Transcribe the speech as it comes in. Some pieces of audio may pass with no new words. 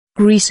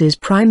Greece's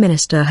Prime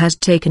Minister has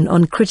taken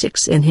on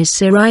critics in his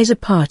Syriza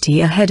party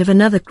ahead of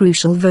another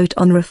crucial vote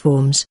on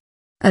reforms.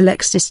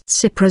 Alexis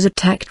Tsipras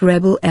attacked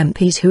rebel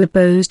MPs who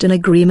opposed an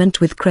agreement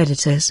with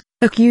creditors,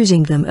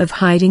 accusing them of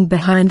hiding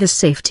behind the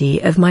safety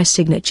of my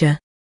signature.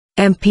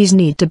 MPs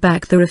need to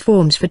back the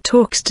reforms for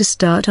talks to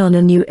start on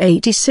a new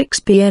 86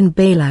 billion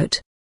bailout.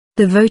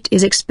 The vote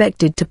is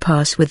expected to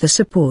pass with the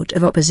support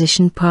of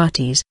opposition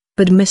parties,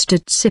 but Mr.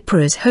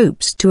 Tsipras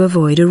hopes to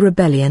avoid a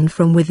rebellion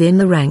from within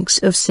the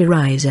ranks of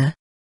Syriza.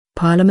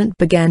 Parliament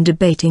began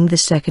debating the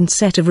second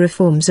set of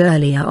reforms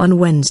earlier on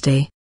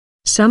Wednesday.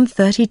 Some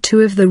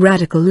 32 of the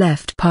radical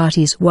left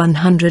party's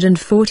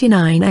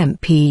 149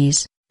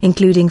 MPs,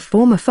 including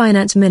former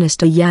Finance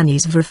Minister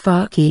Yanis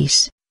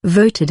Varoufakis,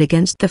 voted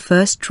against the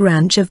first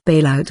tranche of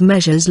bailout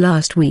measures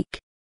last week.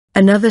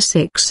 Another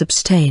 6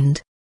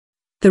 abstained.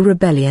 The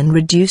rebellion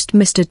reduced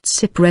Mr.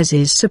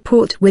 Tsipras's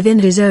support within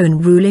his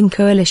own ruling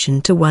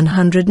coalition to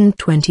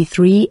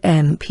 123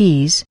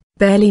 MPs,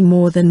 barely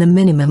more than the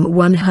minimum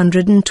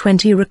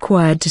 120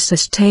 required to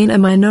sustain a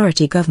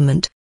minority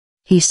government.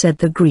 He said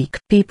the Greek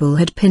people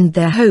had pinned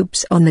their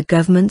hopes on the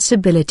government's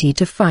ability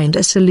to find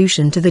a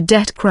solution to the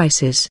debt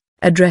crisis,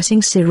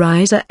 addressing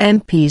Syriza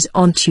MPs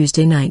on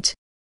Tuesday night.